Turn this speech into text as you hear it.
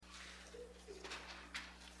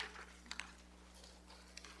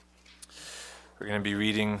We're going to be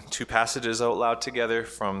reading two passages out loud together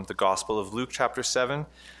from the Gospel of Luke chapter 7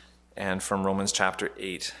 and from Romans chapter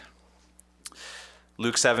 8.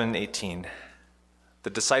 Luke 7:18. The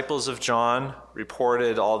disciples of John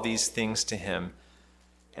reported all these things to him,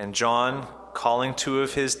 and John, calling two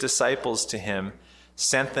of his disciples to him,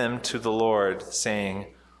 sent them to the Lord,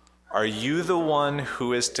 saying, "Are you the one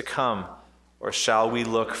who is to come, or shall we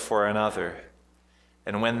look for another?"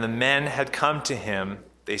 And when the men had come to him,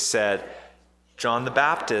 they said, "John the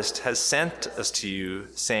Baptist has sent us to you,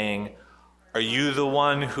 saying, 'Are you the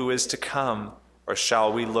one who is to come, or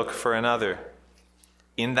shall we look for another?'"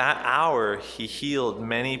 In that hour he healed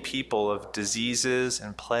many people of diseases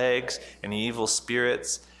and plagues and evil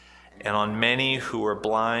spirits, and on many who were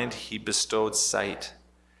blind he bestowed sight.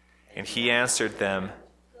 And he answered them,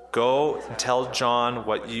 "Go and tell John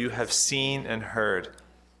what you have seen and heard.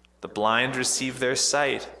 The blind receive their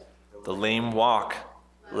sight, the lame walk,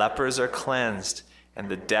 lepers are cleansed, and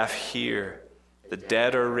the deaf hear. The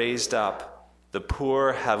dead are raised up, the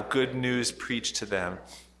poor have good news preached to them,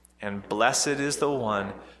 and blessed is the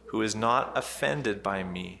one who is not offended by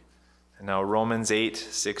me." And now Romans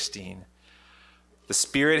 8:16. The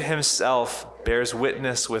Spirit himself bears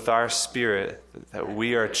witness with our spirit that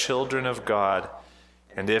we are children of God,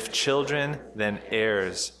 and if children, then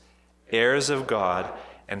heirs, heirs of God,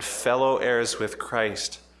 and fellow heirs with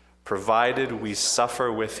Christ, provided we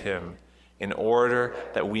suffer with him, in order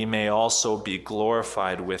that we may also be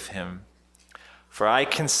glorified with him. For I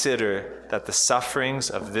consider that the sufferings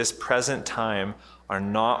of this present time are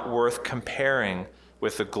not worth comparing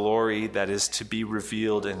with the glory that is to be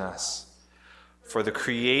revealed in us. For the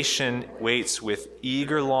creation waits with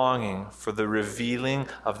eager longing for the revealing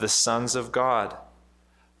of the sons of God.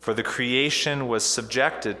 For the creation was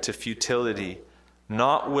subjected to futility,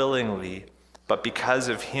 not willingly, but because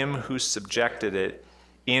of him who subjected it,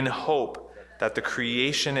 in hope that the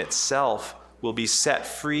creation itself will be set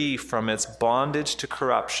free from its bondage to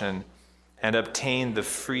corruption and obtain the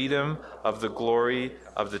freedom of the glory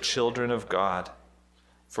of the children of God.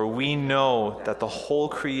 For we know that the whole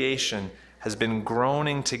creation has been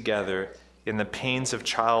groaning together in the pains of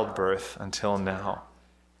childbirth until now.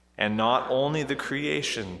 And not only the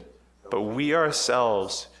creation, but we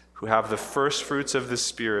ourselves, who have the first fruits of the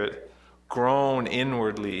Spirit, groan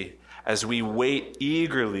inwardly as we wait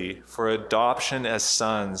eagerly for adoption as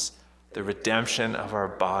sons, the redemption of our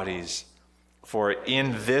bodies. For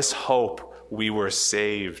in this hope we were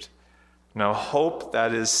saved. Now hope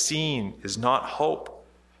that is seen is not hope,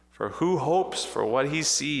 for who hopes for what he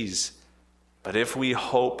sees? But if we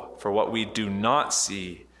hope for what we do not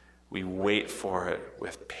see, we wait for it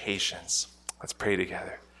with patience. Let's pray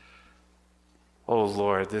together. Oh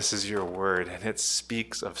Lord, this is your word, and it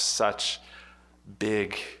speaks of such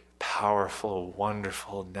big, powerful,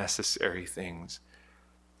 wonderful, necessary things.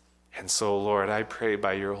 And so, Lord, I pray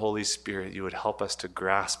by your Holy Spirit you would help us to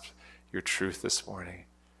grasp your truth this morning.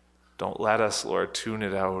 Don't let us, Lord, tune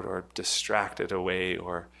it out or distract it away,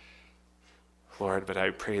 or, Lord, but I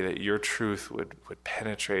pray that your truth would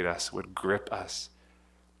penetrate us, would grip us,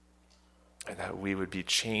 and that we would be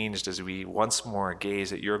changed as we once more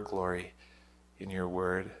gaze at your glory in your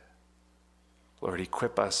word. Lord,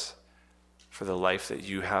 equip us for the life that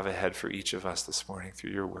you have ahead for each of us this morning through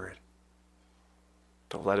your word.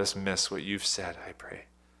 Don't let us miss what you've said, I pray.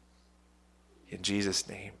 In Jesus'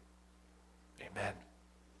 name, amen.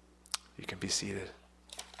 You can be seated.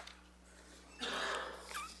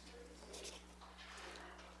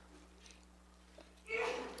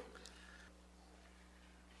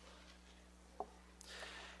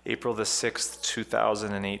 April the 6th,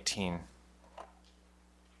 2018.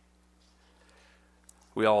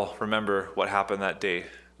 We all remember what happened that day,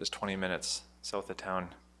 just 20 minutes south of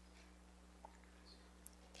town.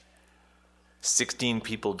 16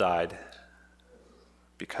 people died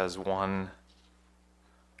because one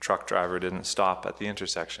truck driver didn't stop at the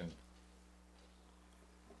intersection.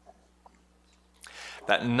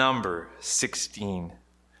 That number, 16,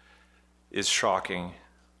 is shocking.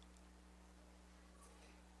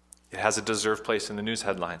 It has a deserved place in the news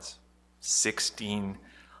headlines. 16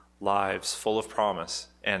 lives full of promise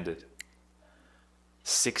ended.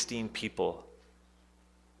 16 people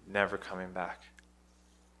never coming back.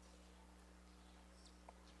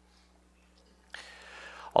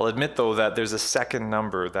 I'll admit, though, that there's a second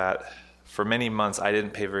number that for many months I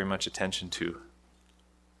didn't pay very much attention to.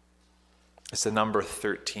 It's the number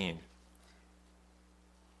 13.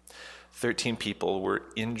 13 people were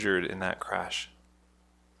injured in that crash.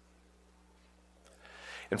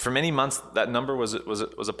 And for many months, that number was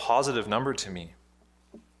a positive number to me.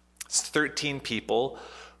 It's 13 people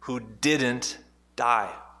who didn't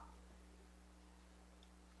die.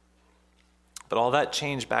 But all that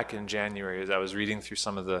changed back in January as I was reading through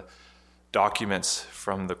some of the documents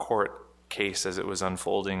from the court case as it was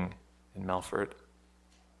unfolding in Melfort.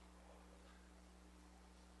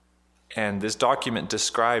 And this document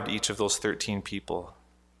described each of those 13 people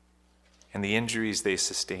and the injuries they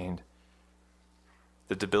sustained,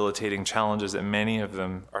 the debilitating challenges that many of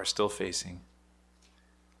them are still facing.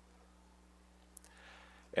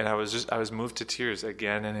 And I was moved to tears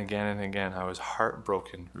again and again and again. I was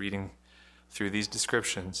heartbroken reading through these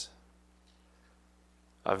descriptions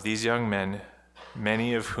of these young men,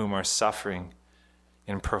 many of whom are suffering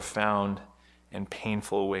in profound and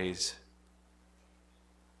painful ways.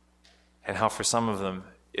 And how for some of them,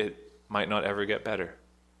 it might not ever get better.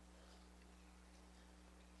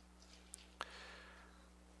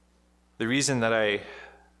 The reason that I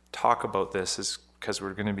talk about this is because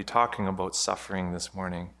we're going to be talking about suffering this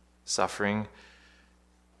morning. Suffering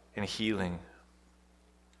and healing.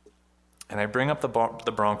 And I bring up the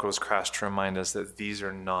Broncos crash to remind us that these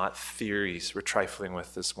are not theories we're trifling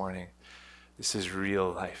with this morning. This is real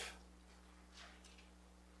life.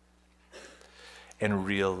 And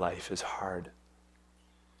real life is hard.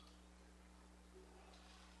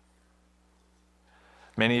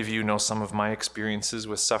 Many of you know some of my experiences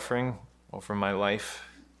with suffering over my life.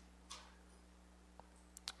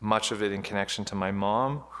 Much of it in connection to my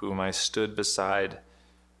mom, whom I stood beside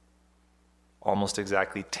almost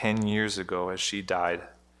exactly 10 years ago as she died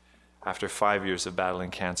after 5 years of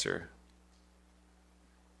battling cancer.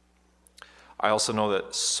 I also know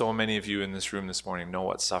that so many of you in this room this morning know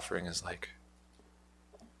what suffering is like.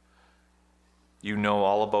 You know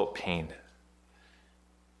all about pain.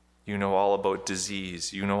 You know all about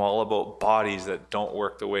disease. You know all about bodies that don't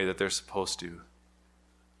work the way that they're supposed to.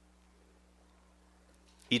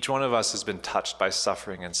 Each one of us has been touched by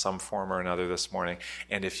suffering in some form or another this morning.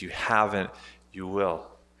 And if you haven't, you will.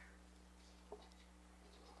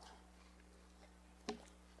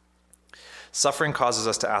 Suffering causes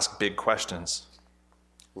us to ask big questions.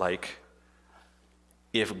 Like,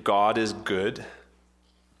 if God is good,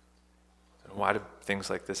 why do things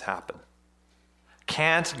like this happen?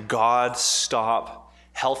 Can't God stop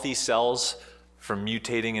healthy cells from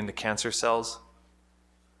mutating into cancer cells?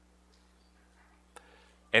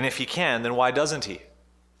 And if he can, then why doesn't he?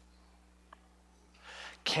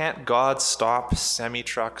 Can't God stop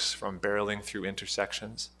semi-trucks from barreling through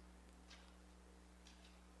intersections?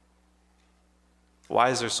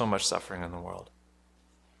 Why is there so much suffering in the world?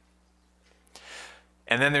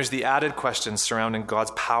 And then there's the added question surrounding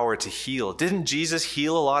God's power to heal. Didn't Jesus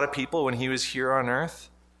heal a lot of people when he was here on earth?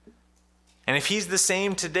 And if he's the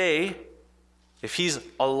same today, if he's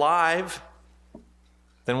alive,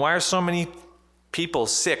 then why are so many people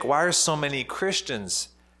sick? Why are so many Christians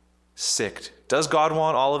sick? Does God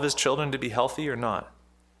want all of his children to be healthy or not?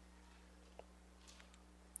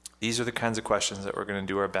 These are the kinds of questions that we're going to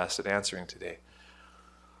do our best at answering today.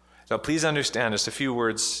 Now, please understand just a few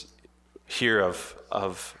words here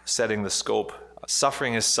of setting the scope.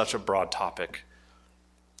 Suffering is such a broad topic.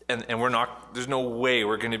 And there's no way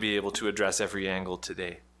we're going to be able to address every angle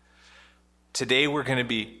today. Today we're going to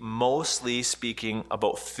be mostly speaking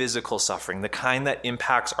about physical suffering, the kind that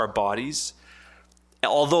impacts our bodies.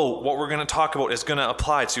 Although what we're going to talk about is going to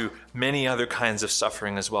apply to many other kinds of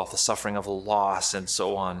suffering as well, the suffering of loss and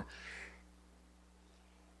so on.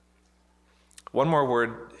 One more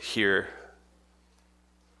word here.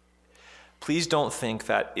 Please don't think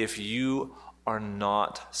that if you are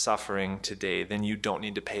not suffering today, then you don't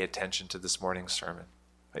need to pay attention to this morning's sermon.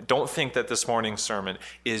 Don't think that this morning's sermon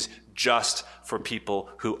is just for people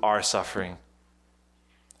who are suffering.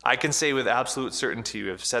 I can say with absolute certainty,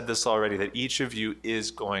 I've said this already, that each of you is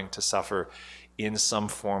going to suffer in some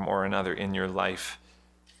form or another in your life,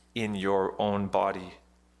 in your own body.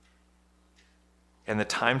 And the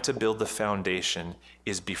time to build the foundation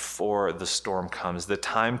is before the storm comes. The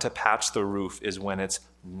time to patch the roof is when it's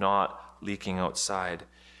not leaking outside.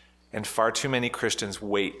 And far too many Christians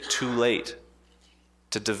wait too late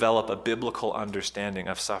to develop a biblical understanding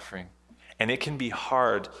of suffering. And it can be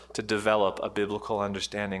hard to develop a biblical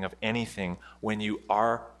understanding of anything when you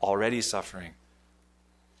are already suffering.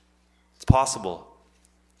 It's possible,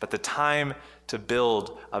 but the time to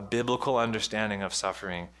build a biblical understanding of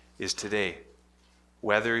suffering is today,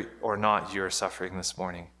 whether or not you're suffering this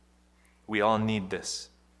morning. We all need this.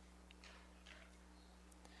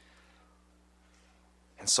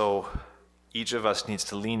 And so each of us needs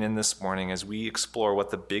to lean in this morning as we explore what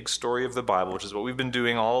the big story of the Bible, which is what we've been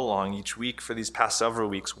doing all along each week for these past several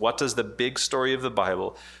weeks. What does the big story of the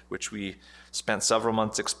Bible, which we spent several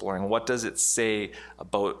months exploring, what does it say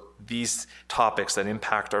about these topics that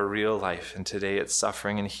impact our real life? And today it's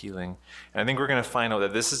suffering and healing. And I think we're going to find out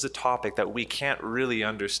that this is a topic that we can't really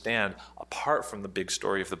understand apart from the big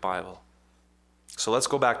story of the Bible. So let's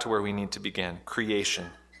go back to where we need to begin, creation.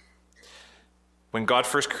 When God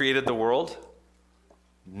first created the world,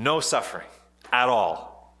 no suffering at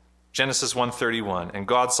all. Genesis 1:31, and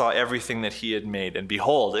God saw everything that he had made, and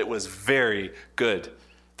behold, it was very good.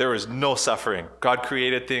 There was no suffering. God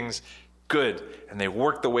created things good, and they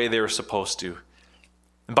worked the way they were supposed to.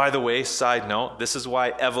 And by the way, side note, this is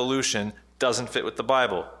why evolution doesn't fit with the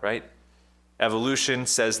Bible, right? Evolution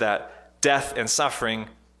says that death and suffering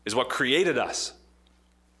is what created us.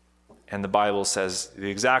 And the Bible says the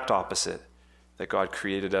exact opposite, that God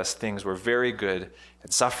created us, things were very good,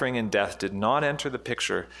 and suffering and death did not enter the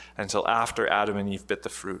picture until after Adam and Eve bit the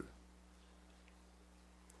fruit.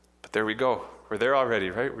 But there we go. We're there already,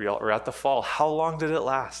 right? We're at the fall. How long did it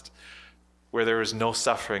last? Where there was no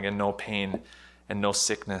suffering and no pain and no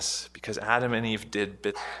sickness, because Adam and Eve did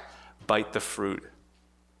bite the fruit.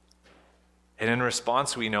 And in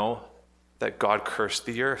response, we know that God cursed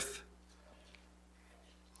the earth.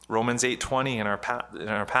 Romans 8:20 in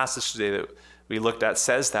our passage today that we looked at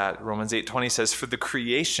says that. Romans 8:20 says, "For the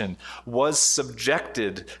creation was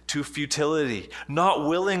subjected to futility, not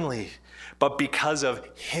willingly, but because of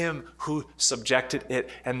him who subjected it."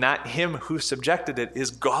 And that him who subjected it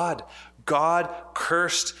is God. God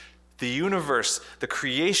cursed the universe, the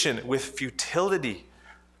creation, with futility.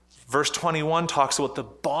 Verse 21 talks about the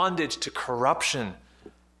bondage to corruption.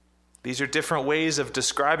 These are different ways of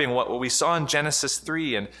describing what we saw in Genesis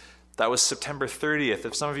 3, and that was September 30th.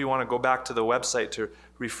 If some of you want to go back to the website to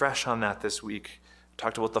refresh on that this week, we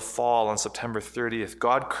talked about the fall on September 30th.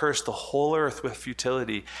 God cursed the whole earth with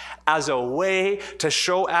futility as a way to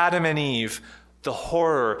show Adam and Eve the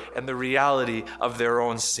horror and the reality of their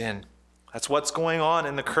own sin. That's what's going on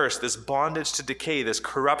in the curse, this bondage to decay, this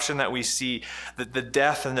corruption that we see, the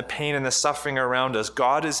death and the pain and the suffering around us.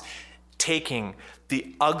 God is taking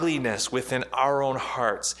the ugliness within our own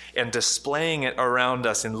hearts and displaying it around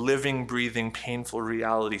us in living, breathing, painful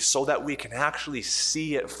reality so that we can actually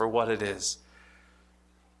see it for what it is.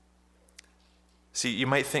 See, you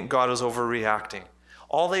might think God was overreacting.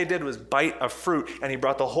 All they did was bite a fruit and he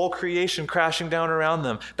brought the whole creation crashing down around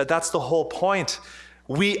them. But that's the whole point.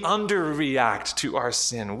 We underreact to our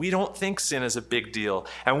sin. We don't think sin is a big deal.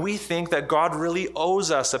 And we think that God really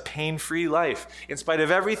owes us a pain-free life. In spite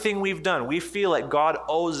of everything we've done, we feel like God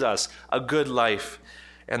owes us a good life.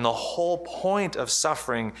 And the whole point of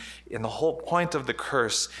suffering and the whole point of the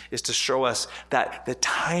curse is to show us that the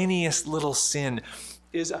tiniest little sin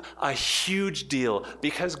is a huge deal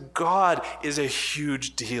because God is a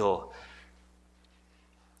huge deal.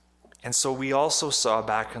 And so we also saw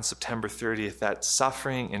back on September 30th that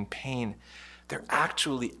suffering and pain, they're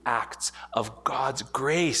actually acts of God's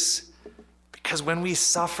grace. Because when we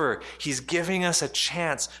suffer, he's giving us a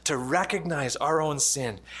chance to recognize our own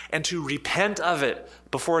sin and to repent of it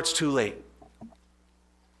before it's too late.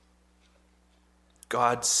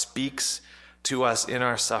 God speaks to us in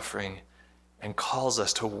our suffering and calls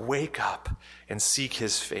us to wake up and seek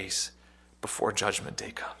his face before judgment day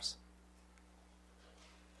comes.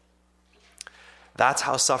 That's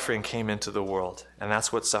how suffering came into the world, and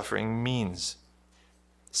that's what suffering means.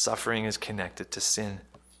 Suffering is connected to sin.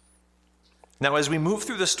 Now, as we move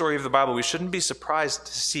through the story of the Bible, we shouldn't be surprised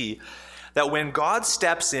to see that when God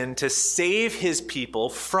steps in to save his people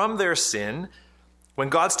from their sin, when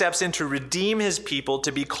God steps in to redeem his people,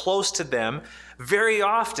 to be close to them, very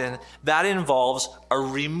often that involves a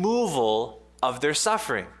removal of their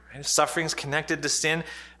suffering. Right? Suffering is connected to sin.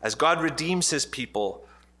 As God redeems his people,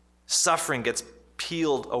 suffering gets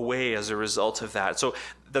peeled away as a result of that. So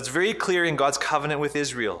that's very clear in God's covenant with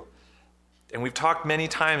Israel. And we've talked many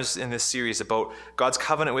times in this series about God's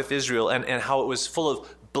covenant with Israel and how it was full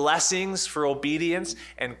of blessings for obedience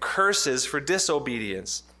and curses for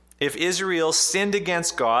disobedience. If Israel sinned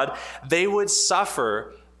against God, they would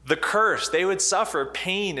suffer the curse. They would suffer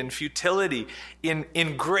pain and futility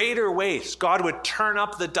in greater ways. God would turn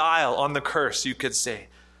up the dial on the curse, you could say.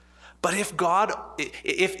 But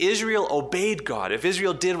if Israel obeyed God, if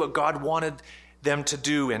Israel did what God wanted them to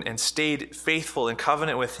do and stayed faithful in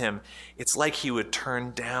covenant with him, it's like he would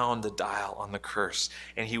turn down the dial on the curse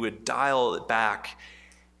and he would dial it back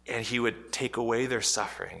and he would take away their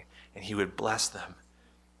suffering and he would bless them.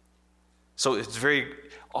 So it's very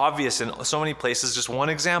obvious in so many places. Just one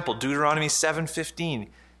example, Deuteronomy 7:15.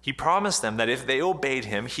 He promised them that if they obeyed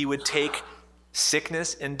him, he would take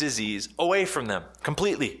sickness and disease away from them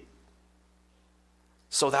completely.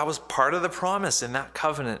 So that was part of the promise in that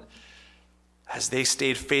covenant. As they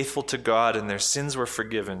stayed faithful to God and their sins were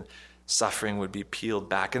forgiven, suffering would be peeled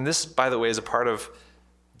back. And this, by the way, is a part of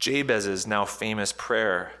Jabez's now famous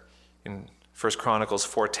prayer in 1 Chronicles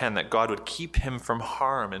 4:10, that God would keep him from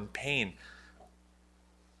harm and pain.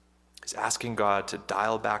 He's asking God to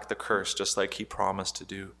dial back the curse just like he promised to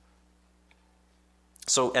do.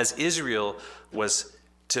 So as Israel was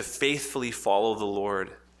to faithfully follow the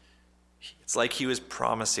Lord, it's like he was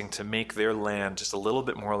promising to make their land just a little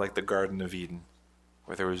bit more like the Garden of Eden,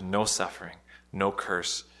 where there was no suffering, no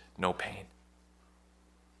curse, no pain.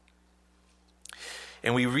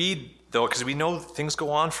 And we read, though, because we know things go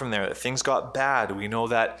on from there, that things got bad. We know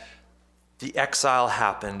that the exile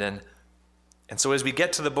happened. And so as we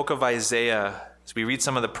get to the book of Isaiah, as we read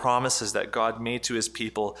some of the promises that God made to his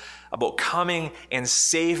people about coming and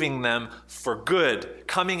saving them for good,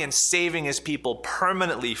 coming and saving his people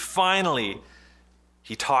permanently, finally,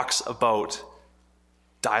 he talks about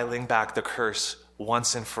dialing back the curse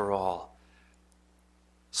once and for all.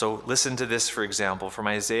 So listen to this, for example, from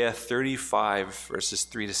Isaiah 35, verses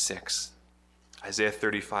 3-6. Isaiah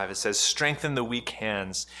 35, it says, "Strengthen the weak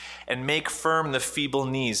hands and make firm the feeble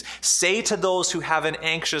knees. Say to those who have an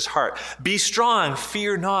anxious heart, be strong,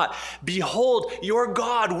 fear not. Behold, your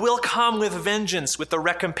God will come with vengeance, with the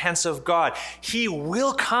recompense of God. He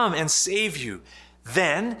will come and save you.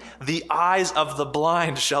 Then the eyes of the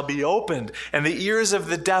blind shall be opened, and the ears of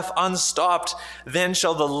the deaf unstopped. Then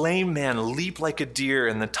shall the lame man leap like a deer,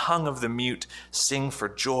 and the tongue of the mute sing for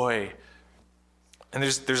joy." And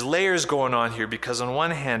there's layers going on here, because on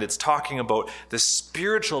one hand, it's talking about the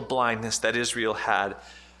spiritual blindness that Israel had.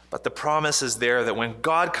 But the promise is there that when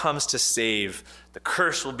God comes to save, the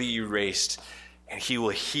curse will be erased, and he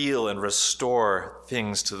will heal and restore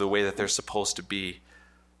things to the way that they're supposed to be.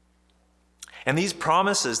 And these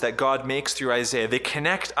promises that God makes through Isaiah, they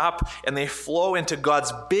connect up and they flow into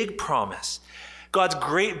God's big promise. God's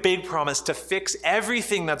great big promise to fix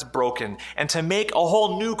everything that's broken and to make a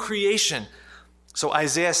whole new creation. So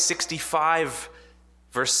Isaiah 65,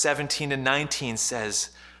 verse 17 and 19 says,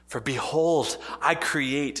 "For behold, I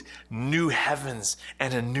create new heavens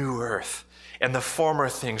and a new earth, and the former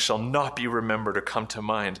things shall not be remembered or come to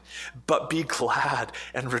mind. But be glad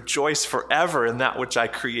and rejoice forever in that which I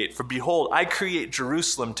create. For behold, I create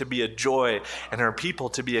Jerusalem to be a joy and her people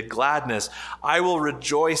to be a gladness. I will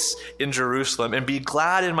rejoice in Jerusalem and be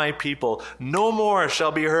glad in my people. No more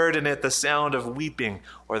shall be heard in it the sound of weeping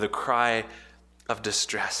or the cry of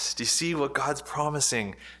distress." Do you see what God's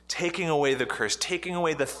promising? Taking away the curse, taking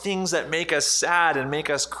away the things that make us sad and make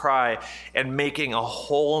us cry, and making a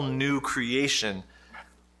whole new creation.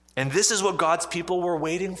 And this is what God's people were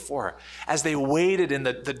waiting for. As they waited in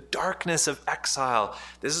the darkness of exile,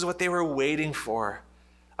 this is what they were waiting for.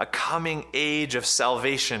 A coming age of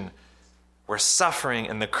salvation, where suffering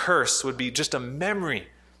and the curse would be just a memory,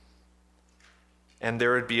 and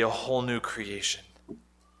there would be a whole new creation.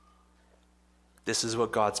 This is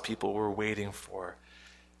what God's people were waiting for.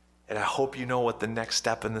 And I hope you know what the next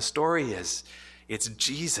step in the story is. It's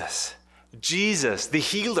Jesus. Jesus, the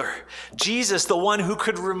healer. Jesus, the one who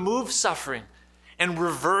could remove suffering and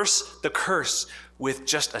reverse the curse with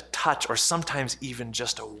just a touch, or sometimes even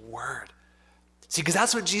just a word. See, because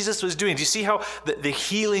that's what Jesus was doing. Do you see how the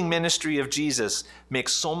healing ministry of Jesus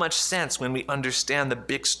makes so much sense when we understand the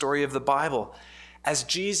big story of the Bible? As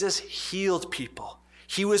Jesus healed people,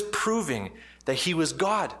 he was proving that he was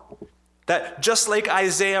God. That just like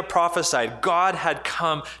Isaiah prophesied, God had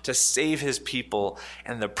come to save his people.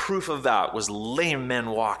 And the proof of that was lame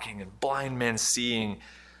men walking and blind men seeing.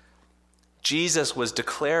 Jesus was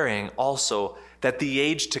declaring also that the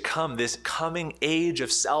age to come, this coming age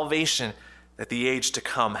of salvation, that the age to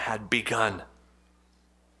come had begun.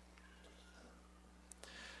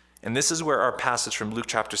 And this is where our passage from Luke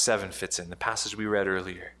chapter 7 fits in, the passage we read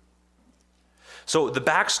earlier. So the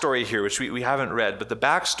backstory here, which we haven't read, but the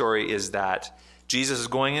backstory is that Jesus is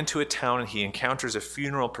going into a town and he encounters a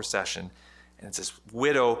funeral procession. And it's this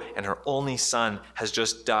widow and her only son has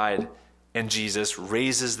just died. And Jesus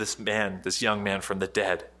raises this young man from the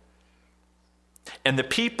dead. And the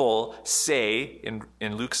people say, in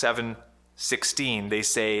Luke 7:16, they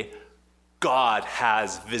say, God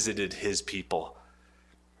has visited his people.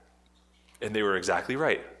 And they were exactly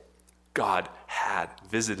right. God had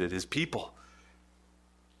visited his people.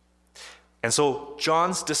 And so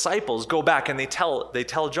John's disciples go back and they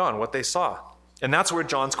tell John what they saw. And that's where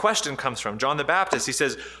John's question comes from. John the Baptist, he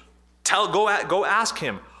says, go ask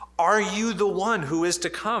him, are you the one who is to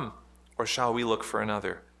come, or shall we look for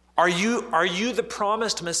another? Are you the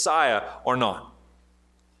promised Messiah or not?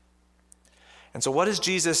 And so what does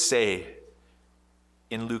Jesus say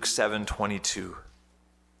in Luke 7:22?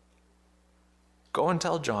 Go and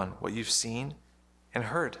tell John what you've seen and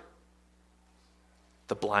heard.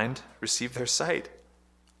 The blind receive their sight.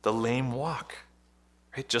 The lame walk.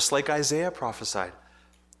 Right? Just like Isaiah prophesied.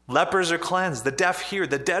 Lepers are cleansed. The deaf hear.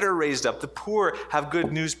 The dead are raised up. The poor have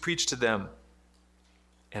good news preached to them.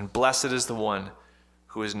 And blessed is the one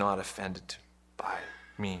who is not offended by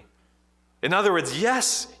me. In other words,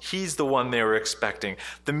 yes, he's the one they were expecting.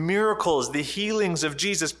 The miracles, the healings of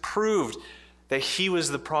Jesus proved that he was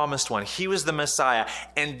the promised one. He was the Messiah,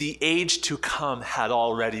 and the age to come had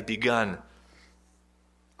already begun.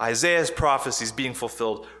 Isaiah's prophecies being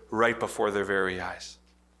fulfilled right before their very eyes.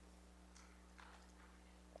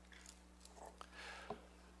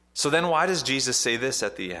 So then why does Jesus say this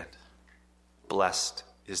at the end? Blessed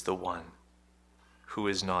is the one who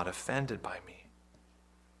is not offended by me.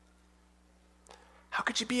 How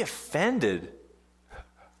could you be offended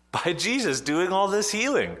by Jesus doing all this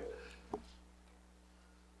healing?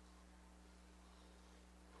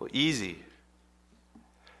 Well, easy.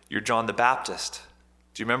 You're John the Baptist.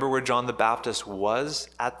 Do you remember where John the Baptist was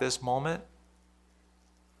at this moment?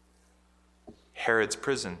 Herod's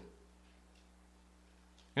prison.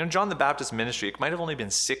 You know, John the Baptist's ministry, it might have only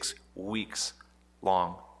been 6 weeks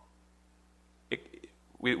long.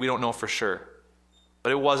 We don't know for sure,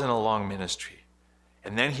 but it wasn't a long ministry.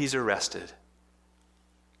 And then he's arrested,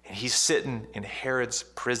 and he's sitting in Herod's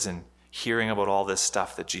prison hearing about all this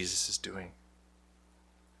stuff that Jesus is doing.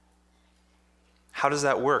 How does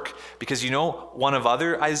that work? Because you know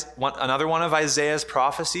another one of Isaiah's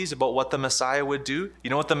prophecies about what the Messiah would do? You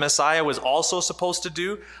know what the Messiah was also supposed to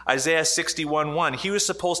do? Isaiah 61:1. He was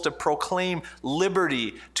supposed to proclaim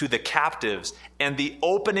liberty to the captives and the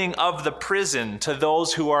opening of the prison to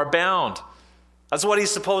those who are bound. That's what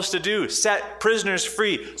he's supposed to do, set prisoners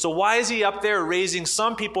free. So why is he up there raising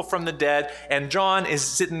some people from the dead and John is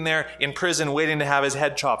sitting there in prison waiting to have his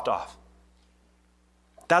head chopped off?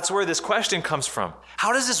 That's where this question comes from.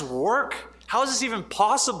 How does this work? How is this even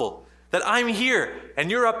possible that I'm here and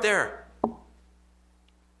you're up there?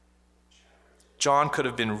 John could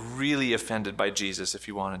have been really offended by Jesus if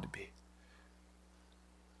he wanted to be.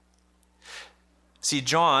 See,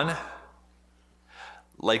 John,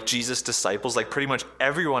 like Jesus' disciples, like pretty much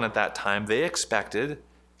everyone at that time, they expected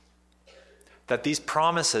that these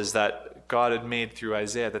promises that God had made through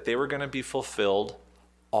Isaiah, that they were going to be fulfilled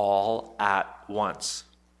all at once.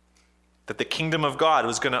 That the kingdom of God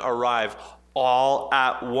was going to arrive all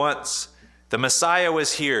at once. The Messiah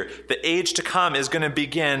was here. The age to come is going to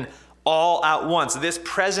begin all at once. This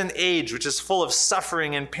present age, which is full of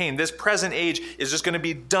suffering and pain, this present age is just going to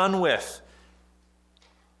be done with.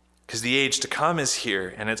 Because the age to come is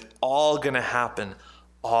here, and it's all going to happen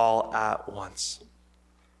all at once.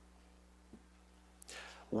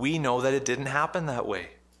 We know that it didn't happen that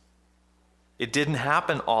way. It didn't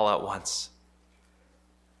happen all at once.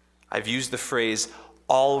 I've used the phrase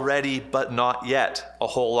already but not yet a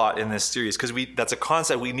whole lot in this series because that's a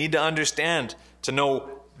concept we need to understand to know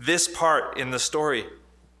this part in the story.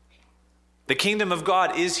 The kingdom of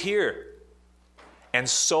God is here, and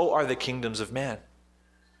so are the kingdoms of man.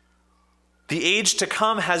 The age to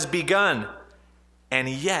come has begun, and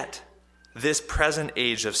yet this present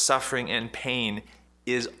age of suffering and pain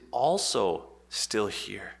is also still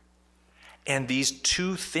here. And these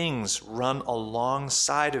two things run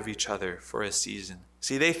alongside of each other for a season.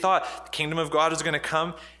 See, they thought the kingdom of God was going to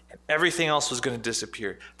come and everything else was going to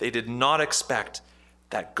disappear. They did not expect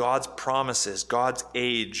that God's promises, God's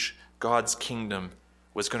age, God's kingdom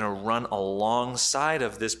was going to run alongside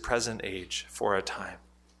of this present age for a time.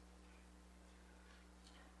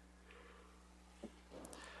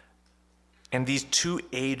 And these two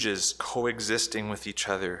ages coexisting with each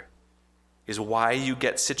other is why you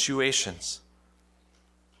get situations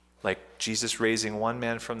like Jesus raising one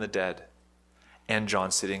man from the dead and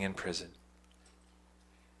John sitting in prison.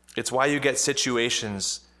 It's why you get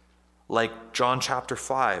situations like John chapter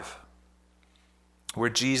 5, where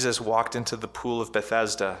Jesus walked into the pool of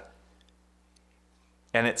Bethesda,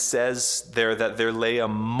 and it says there that there lay a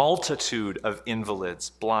multitude of invalids,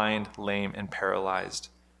 blind, lame, and paralyzed.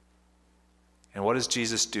 And what does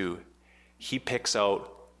Jesus do? He picks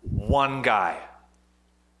out one guy,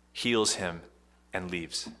 heals him, and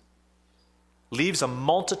leaves. Leaves a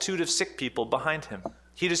multitude of sick people behind him.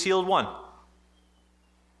 He just healed one.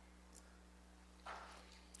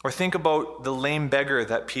 Or think about the lame beggar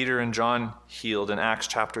that Peter and John healed in Acts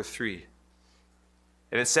chapter 3.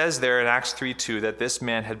 And it says there in Acts 3:2 that this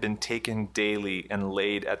man had been taken daily and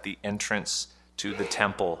laid at the entrance to the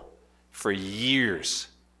temple for years,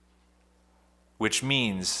 which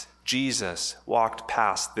means Jesus walked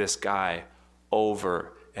past this guy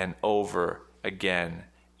over and over again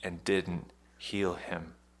and didn't heal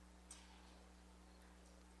him.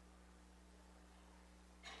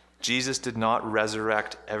 Jesus did not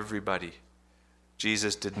resurrect everybody.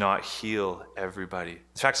 Jesus did not heal everybody.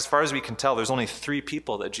 In fact, as far as we can tell, there's only 3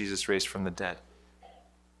 people that Jesus raised from the dead.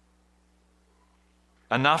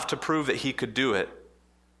 Enough to prove that he could do it,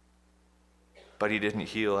 but he didn't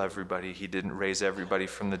heal everybody. He didn't raise everybody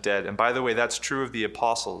from the dead. And by the way, that's true of the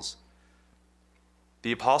apostles.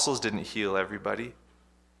 The apostles didn't heal everybody.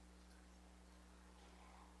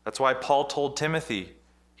 That's why Paul told Timothy,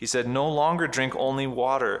 he said, "No longer drink only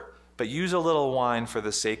water, but use a little wine for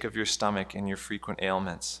the sake of your stomach and your frequent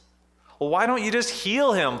ailments." Well, why don't you just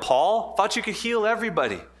heal him, Paul? Thought you could heal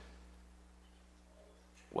everybody.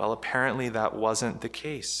 Well, apparently that wasn't the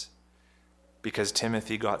case, because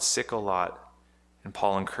Timothy got sick a lot, and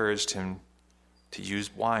Paul encouraged him to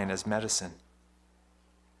use wine as medicine.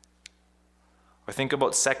 Or think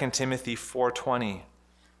about 2 Timothy 4:20,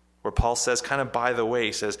 where Paul says, kind of by the way,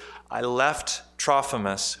 he says, "I left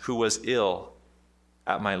Trophimus, who was ill,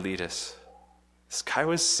 at Miletus." This guy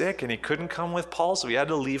was sick and he couldn't come with Paul, so he had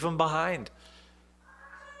to leave him behind.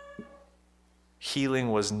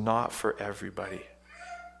 Healing was not for everybody.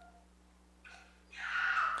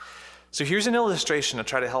 So here's an illustration to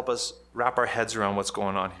try to help us wrap our heads around what's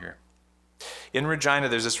going on here. In Regina,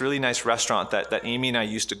 there's this really nice restaurant that Amy and I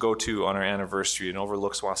used to go to on our anniversary and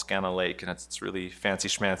overlooks Wascana Lake, and it's really fancy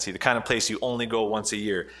schmancy, the kind of place you only go once a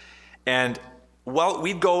year. And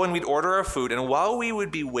we'd go and we'd order our food, and while we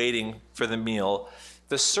would be waiting for the meal,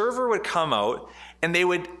 the server would come out and they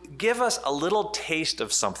would give us a little taste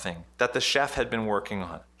of something that the chef had been working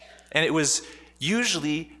on. And it was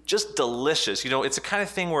usually just delicious. You know, it's the kind of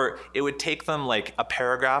thing where it would take them like a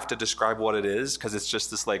paragraph to describe what it is, because it's just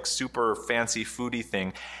this like super fancy foodie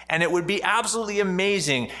thing. And it would be absolutely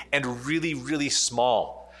amazing and really, really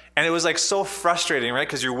small. And it was like so frustrating, right?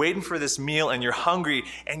 Because you're waiting for this meal and you're hungry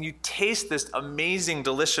and you taste this amazing,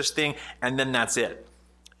 delicious thing, and then that's it.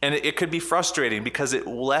 And it could be frustrating because it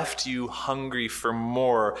left you hungry for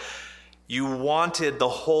more. You wanted the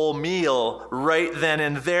whole meal right then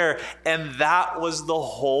and there, and that was the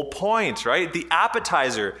whole point, right? The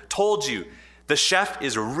appetizer told you, the chef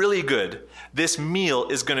is really good. This meal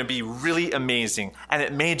is going to be really amazing, and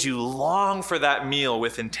it made you long for that meal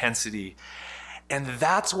with intensity. And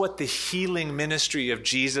that's what the healing ministry of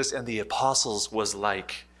Jesus and the apostles was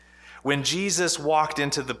like. When Jesus walked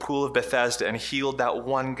into the pool of Bethesda and healed that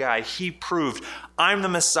one guy, he proved, I'm the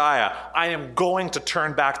Messiah. I am going to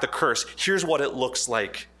turn back the curse. Here's what it looks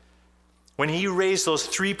like. When he raised those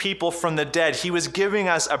 3 people from the dead, he was giving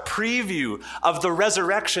us a preview of the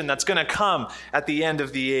resurrection that's going to come at the end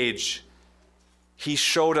of the age. He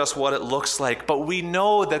showed us what it looks like, but we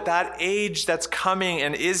know that that age that's coming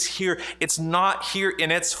and is here, it's not here in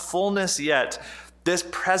its fullness yet. This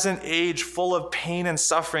present age full of pain and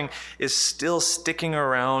suffering is still sticking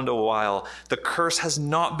around a while. The curse has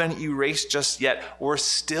not been erased just yet. We're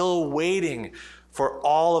still waiting for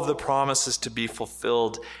all of the promises to be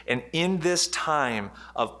fulfilled. And in this time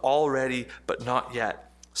of already but not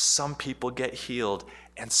yet, some people get healed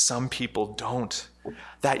and some people don't.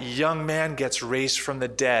 That young man gets raised from the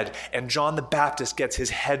dead, and John the Baptist gets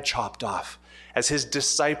his head chopped off as his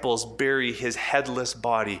disciples bury his headless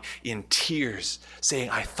body in tears, saying,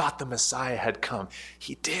 I thought the Messiah had come.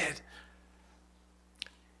 He did.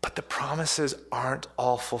 But the promises aren't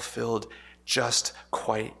all fulfilled just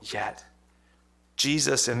quite yet.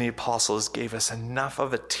 Jesus and the apostles gave us enough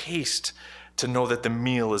of a taste to know that the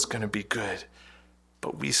meal is going to be good,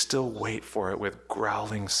 but we still wait for it with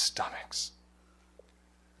growling stomachs.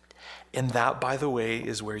 And that, by the way,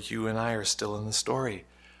 is where you and I are still in the story.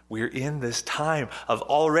 We're in this time of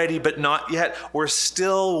already but not yet. We're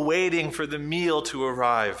still waiting for the meal to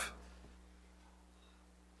arrive.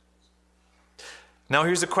 Now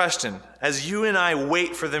here's a question. As you and I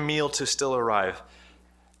wait for the meal to still arrive,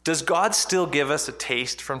 does God still give us a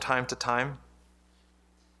taste from time to time?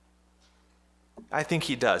 I think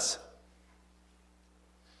he does.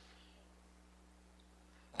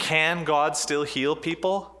 Can God still heal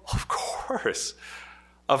people? Of course.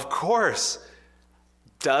 Of course.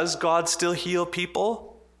 Does God still heal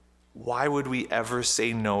people? Why would we ever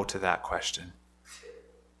say no to that question?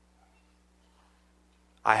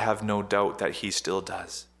 I have no doubt that he still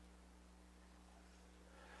does.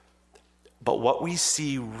 But what we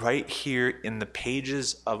see right here in the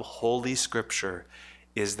pages of Holy Scripture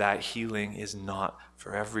is that healing is not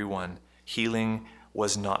for everyone. Healing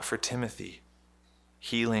was not for Timothy.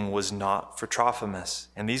 healing was not for Trophimus.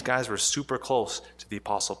 And these guys were super close to the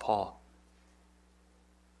Apostle Paul.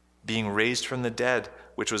 Being raised from the dead,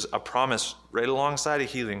 which was a promise right alongside of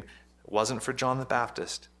healing, wasn't for John the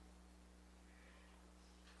Baptist.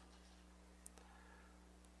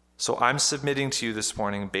 So I'm submitting to you this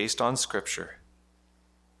morning, based on Scripture,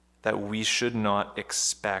 that we should not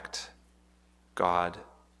expect God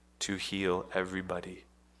to heal everybody.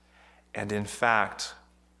 And in fact,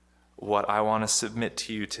 what I want to submit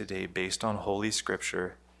to you today, based on Holy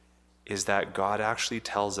Scripture, is that God actually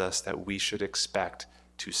tells us that we should expect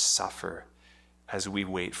to suffer as we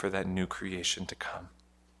wait for that new creation to come.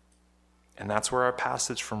 And that's where our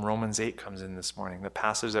passage from Romans 8 comes in this morning, the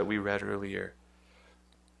passage that we read earlier.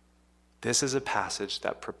 This is a passage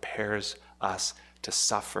that prepares us to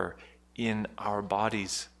suffer in our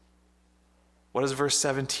bodies. What does verse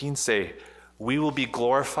 17 say? We will be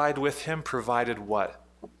glorified with him, provided what?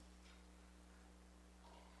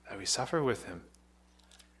 That we suffer with him.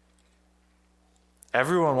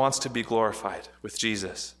 Everyone wants to be glorified with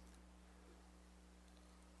Jesus.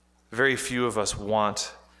 Very few of us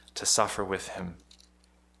want to suffer with him.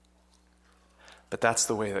 But that's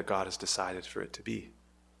the way that God has decided for it to be.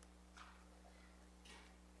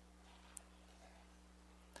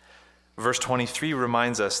 Verse 23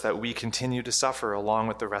 reminds us that we continue to suffer along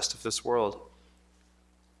with the rest of this world.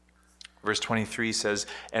 Verse 23 says,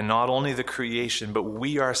 and not only the creation, but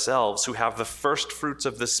we ourselves who have the first fruits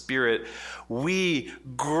of the Spirit, we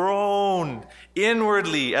groan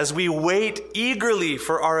inwardly as we wait eagerly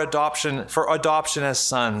for our adoption as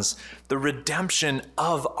sons, the redemption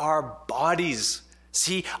of our bodies.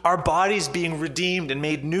 See, our bodies being redeemed and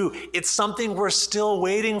made new. It's something we're still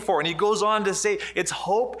waiting for. And he goes on to say, it's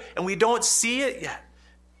hope, and we don't see it yet,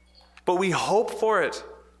 but we hope for it.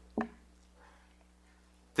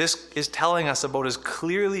 This is telling us about as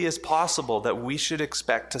clearly as possible that we should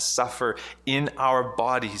expect to suffer in our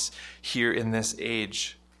bodies here in this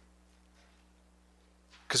age.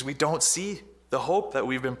 Because we don't see the hope that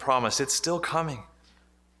we've been promised. It's still coming.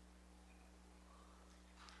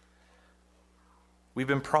 We've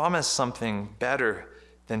been promised something better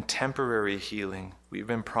than temporary healing. We've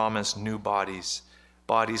been promised new bodies,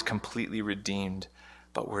 bodies completely redeemed,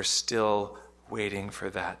 but we're still waiting for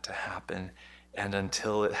that to happen. And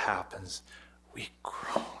until it happens, we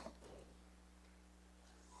groan.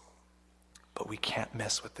 But we can't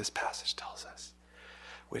miss what this passage tells us,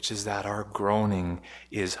 which is that our groaning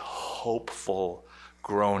is hopeful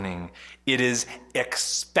groaning. It is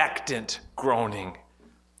expectant groaning.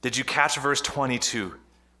 Did you catch verse 22?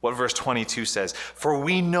 What verse 22 says? For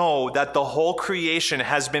we know that the whole creation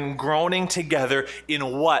has been groaning together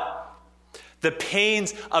in what? The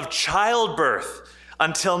pains of childbirth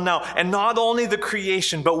until now. And not only the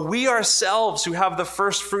creation, but we ourselves who have the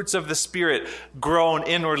first fruits of the Spirit groan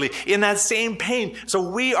inwardly in that same pain. So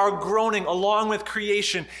we are groaning along with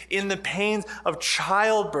creation in the pains of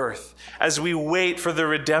childbirth as we wait for the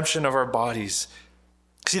redemption of our bodies.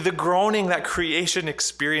 See, the groaning that creation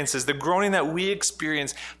experiences, the groaning that we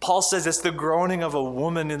experience, Paul says it's the groaning of a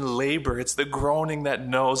woman in labor. It's the groaning that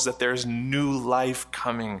knows that there's new life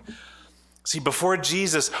coming. See, before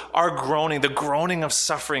Jesus, our groaning, the groaning of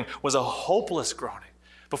suffering, was a hopeless groaning.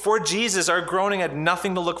 Before Jesus, our groaning had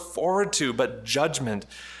nothing to look forward to but judgment.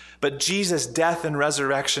 But Jesus' death and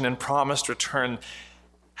resurrection and promised return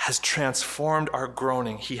has transformed our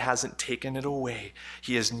groaning. He hasn't taken it away.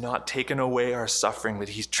 He has not taken away our suffering, but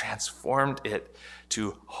he's transformed it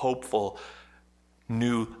to hopeful,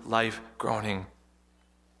 new life groaning.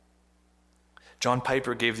 John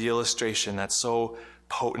Piper gave the illustration that's so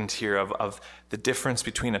potent here of the difference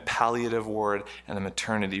between a palliative ward and a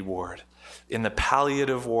maternity ward. In the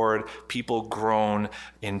palliative ward, people groan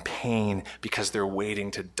in pain because they're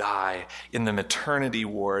waiting to die. In the maternity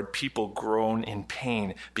ward, people groan in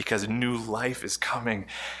pain because new life is coming.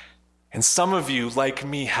 And some of you, like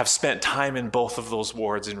me, have spent time in both of those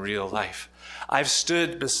wards in real life. I've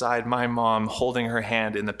stood beside my mom holding her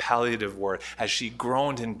hand in the palliative ward as she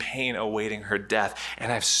groaned in pain awaiting her death.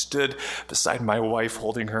 And I've stood beside my wife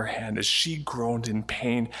holding her hand as she groaned in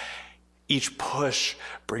pain, each push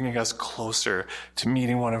bringing us closer to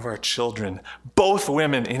meeting one of our children. Both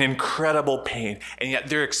women in incredible pain, and yet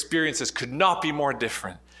their experiences could not be more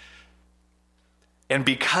different. And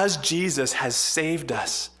because Jesus has saved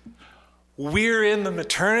us, we're in the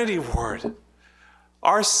maternity ward.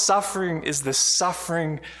 Our suffering is the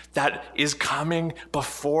suffering that is coming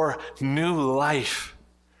before new life.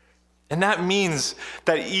 And that means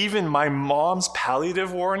that even my mom's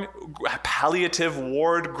palliative ward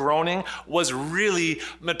groaning was really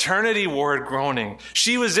maternity ward groaning.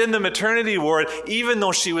 She was in the maternity ward even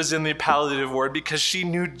though she was in the palliative ward because she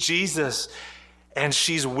knew Jesus. And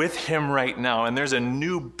she's with him right now. And there's a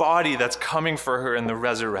new body that's coming for her in the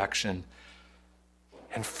resurrection.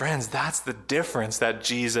 And friends, that's the difference that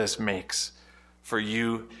Jesus makes for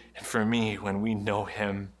you and for me when we know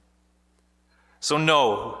him. So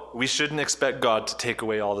no, we shouldn't expect God to take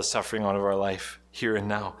away all the suffering out of our life here and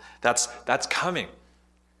now. That's coming.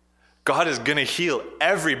 God is going to heal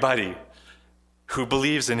everybody who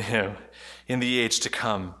believes in him in the age to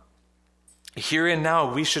come. Here and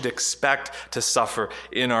now, we should expect to suffer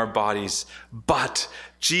in our bodies. But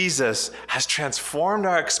Jesus has transformed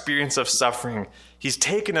our experience of suffering. He's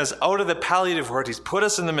taken us out of the palliative ward. He's put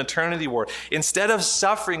us in the maternity ward. Instead of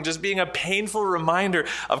suffering just being a painful reminder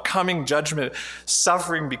of coming judgment,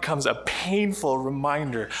 suffering becomes a painful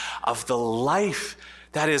reminder of the life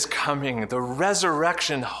that is coming, the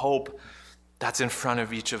resurrection hope that's in front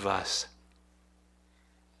of each of us.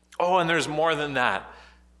 Oh, and there's more than that.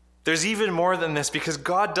 There's even more than this because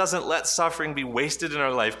God doesn't let suffering be wasted in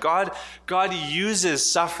our life. God uses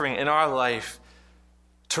suffering in our life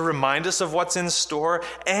to remind us of what's in store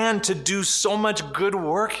and to do so much good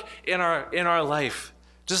work in our life.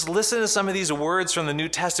 Just listen to some of these words from the New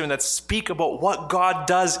Testament that speak about what God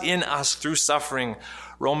does in us through suffering.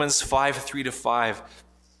 Romans 5:3-5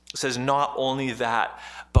 says, not only that,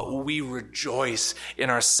 but we rejoice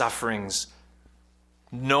in our sufferings,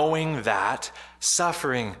 knowing that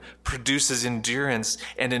suffering produces endurance,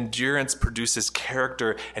 and endurance produces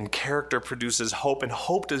character, and character produces hope, and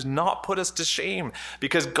hope does not put us to shame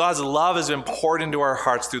because God's love has been poured into our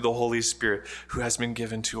hearts through the Holy Spirit who has been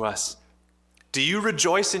given to us. Do you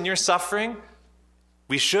rejoice in your suffering?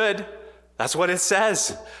 We should. That's what it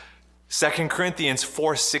says. 2 Corinthians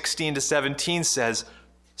 4:16-17 says,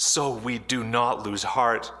 so we do not lose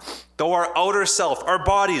heart. Though our outer self, our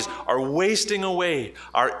bodies are wasting away,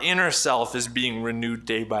 our inner self is being renewed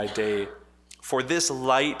day by day. For this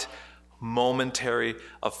light, momentary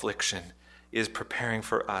affliction is preparing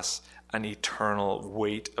for us an eternal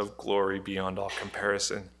weight of glory beyond all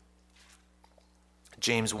comparison.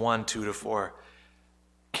 James 1:2-4,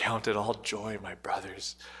 count it all joy, my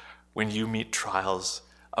brothers, when you meet trials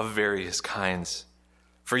of various kinds.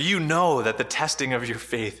 For you know that the testing of your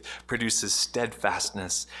faith produces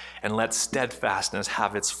steadfastness, and let steadfastness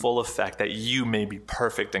have its full effect, that you may be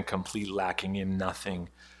perfect and complete, lacking in nothing.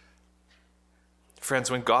 Friends,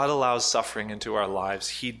 when God allows suffering into our lives,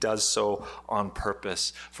 he does so on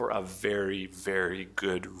purpose for a very, very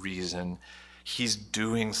good reason. He's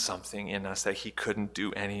doing something in us that he couldn't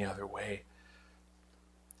do any other way.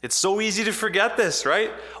 It's so easy to forget this,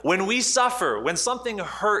 right? When we suffer, when something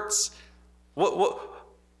hurts,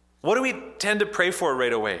 what do we tend to pray for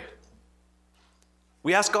right away?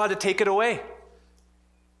 We ask God to take it away.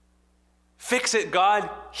 Fix it, God.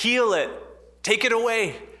 Heal it. Take it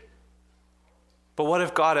away. But what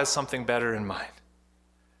if God has something better in mind?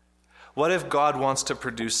 What if God wants to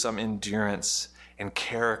produce some endurance and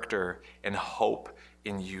character and hope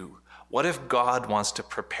in you? What if God wants to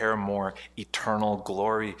prepare more eternal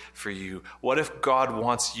glory for you? What if God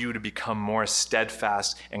wants you to become more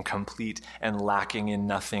steadfast and complete and lacking in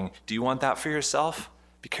nothing? Do you want that for yourself?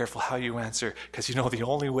 Be careful how you answer, because you know the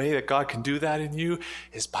only way that God can do that in you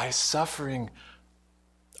is by suffering.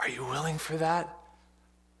 Are you willing for that?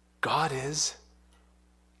 God is.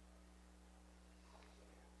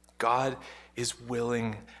 God is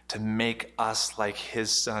willing to make us like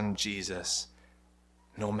his son Jesus,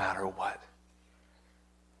 no matter what,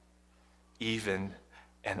 even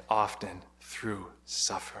and often through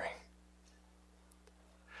suffering.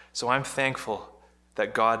 So I'm thankful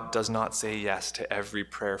that God does not say yes to every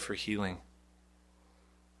prayer for healing,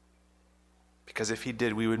 because if he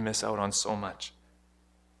did, we would miss out on so much.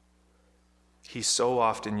 He so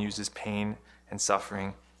often uses pain and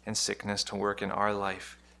suffering and sickness to work in our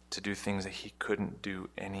life to do things that he couldn't do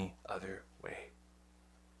any other way.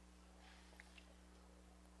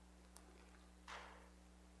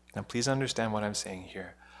 Now, please understand what I'm saying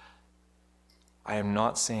here. I am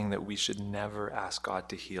not saying that we should never ask God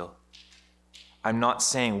to heal. I'm not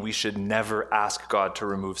saying we should never ask God to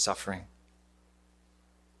remove suffering.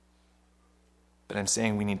 But I'm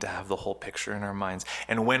saying we need to have the whole picture in our minds.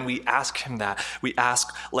 And when we ask him that, we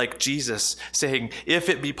ask like Jesus, saying, if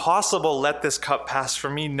it be possible, let this cup pass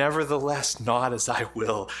from me. Nevertheless, not as I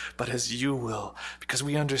will, but as you will. Because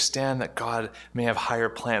we understand that God may have higher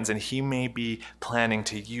plans, and he may be planning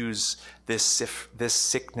to use this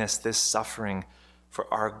sickness, this suffering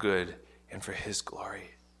for our good and for his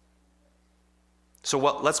glory. So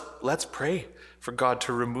let's pray for God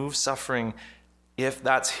to remove suffering if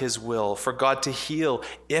that's his will, for God to heal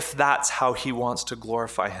if that's how he wants to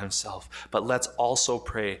glorify himself. But let's also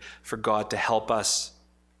pray for God to help us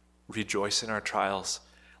rejoice in our trials.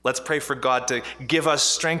 Let's pray for God to give us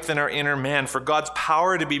strength in our inner man, for God's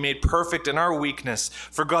power to be made perfect in our weakness,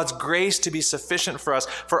 for God's grace to be sufficient for us,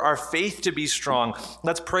 for our faith to be strong.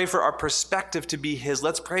 Let's pray for our perspective to be his.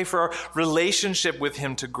 Let's pray for our relationship with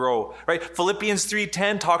him to grow. Right? Philippians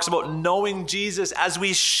 3:10 talks about knowing Jesus as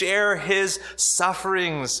we share his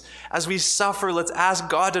sufferings. As we suffer, let's ask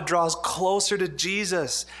God to draw us closer to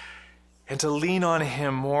Jesus and to lean on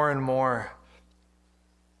him more and more.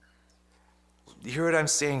 You hear what I'm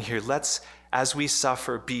saying here? Let's, as we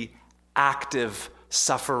suffer, be active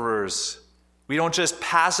sufferers. We don't just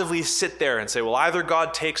passively sit there and say, well, either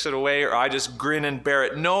God takes it away or I just grin and bear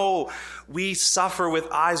it. No, we suffer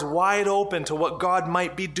with eyes wide open to what God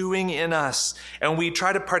might be doing in us. And we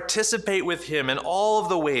try to participate with him in all of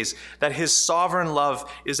the ways that his sovereign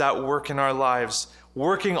love is at work in our lives,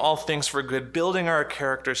 working all things for good, building our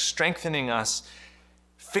character, strengthening us,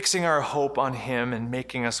 fixing our hope on him and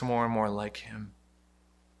making us more and more like him.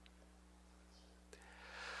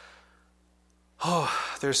 Oh,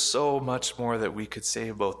 there's so much more that we could say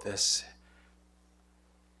about this.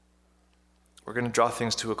 We're going to draw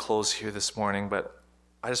things to a close here this morning, but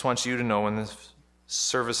I just want you to know when this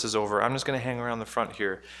service is over, I'm just going to hang around the front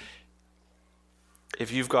here.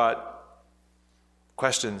 If you've got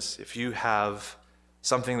questions, if you have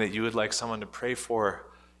something that you would like someone to pray for,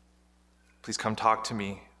 please come talk to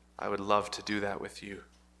me. I would love to do that with you.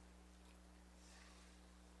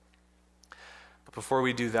 But before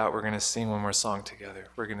we do that, we're going to sing one more song together.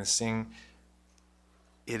 We're going to sing,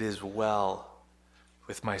 "It Is Well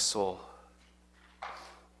With My Soul."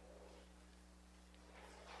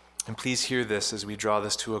 And please hear this as we draw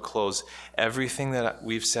this to a close. Everything that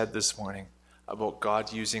we've said this morning about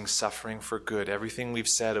God using suffering for good, everything we've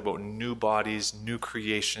said about new bodies, new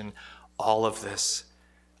creation, all of this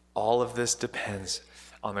depends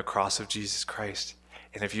on the cross of Jesus Christ.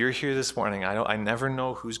 And if you're here this morning, I never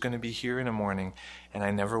know who's going to be here in the morning, and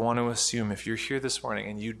I never want to assume if you're here this morning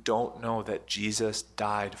and you don't know that Jesus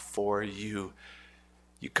died for you,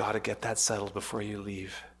 you got to get that settled before you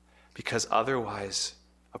leave. Because otherwise,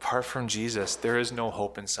 apart from Jesus, there is no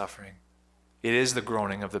hope in suffering. It is the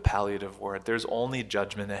groaning of the palliative word. There's only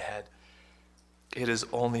judgment ahead. It is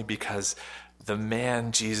only because the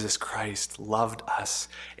man, Jesus Christ, loved us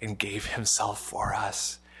and gave himself for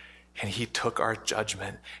us. And he took our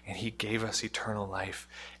judgment and he gave us eternal life.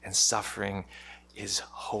 And suffering is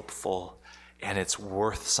hopeful and it's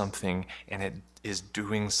worth something and it is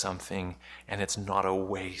doing something and it's not a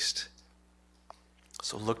waste.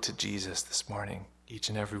 So look to Jesus this morning, each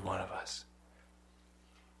and every one of us.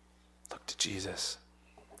 Look to Jesus.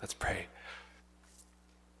 Let's pray.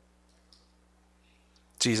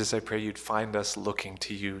 Jesus, I pray you'd find us looking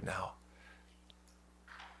to you now.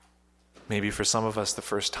 Maybe for some of us the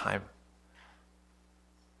first time.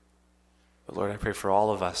 But Lord, I pray for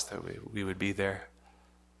all of us that we would be there.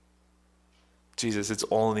 Jesus, it's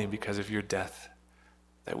only because of your death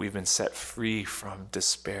that we've been set free from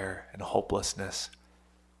despair and hopelessness,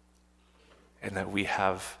 and that we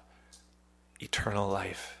have eternal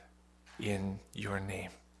life in your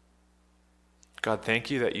name. God, thank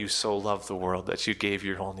you that you so loved the world that you gave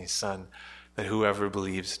your only Son, that whoever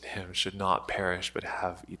believes in him should not perish but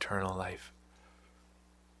have eternal life.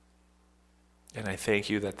 And I thank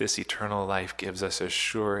you that this eternal life gives us a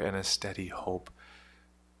sure and a steady hope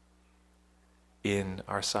in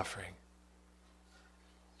our suffering.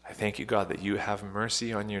 I thank you, God, that you have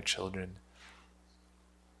mercy on your children,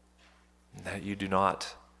 and that you do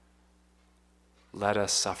not let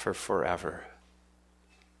us suffer forever,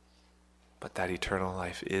 but that eternal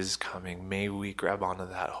life is coming. May we grab onto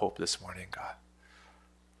that hope this morning, God.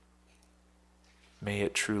 May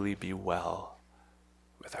it truly be well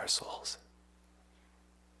with our souls.